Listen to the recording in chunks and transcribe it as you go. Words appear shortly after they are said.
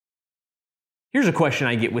Here's a question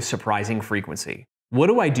I get with surprising frequency. What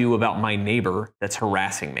do I do about my neighbor that's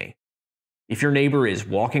harassing me? If your neighbor is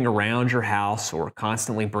walking around your house or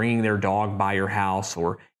constantly bringing their dog by your house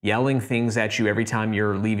or yelling things at you every time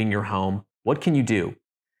you're leaving your home, what can you do?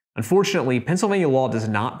 Unfortunately, Pennsylvania law does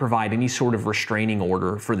not provide any sort of restraining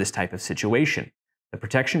order for this type of situation. The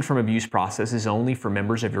protection from abuse process is only for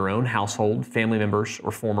members of your own household, family members,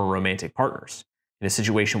 or former romantic partners. In a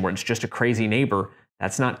situation where it's just a crazy neighbor,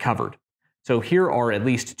 that's not covered. So here are at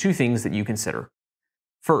least two things that you consider.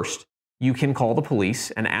 First, you can call the police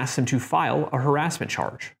and ask them to file a harassment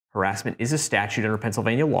charge. Harassment is a statute under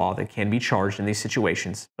Pennsylvania law that can be charged in these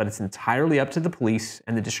situations, but it's entirely up to the police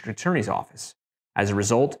and the district attorney's office. As a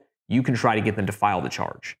result, you can try to get them to file the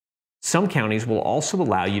charge. Some counties will also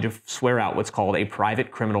allow you to swear out what's called a private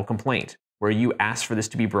criminal complaint, where you ask for this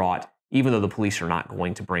to be brought even though the police are not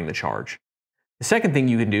going to bring the charge. The second thing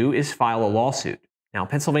you can do is file a lawsuit. Now,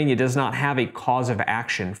 Pennsylvania does not have a cause of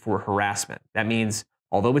action for harassment. That means,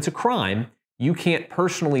 although it's a crime, you can't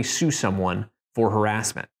personally sue someone for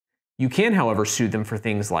harassment. You can, however, sue them for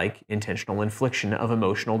things like intentional infliction of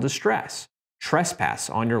emotional distress, trespass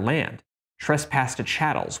on your land, trespass to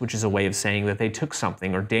chattels, which is a way of saying that they took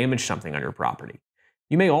something or damaged something on your property.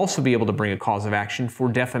 You may also be able to bring a cause of action for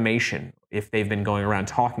defamation if they've been going around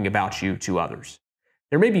talking about you to others.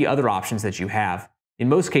 There may be other options that you have. In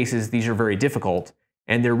most cases, these are very difficult,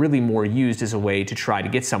 and they're really more used as a way to try to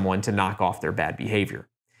get someone to knock off their bad behavior.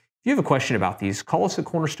 If you have a question about these, call us at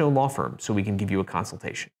Cornerstone Law Firm so we can give you a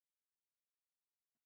consultation.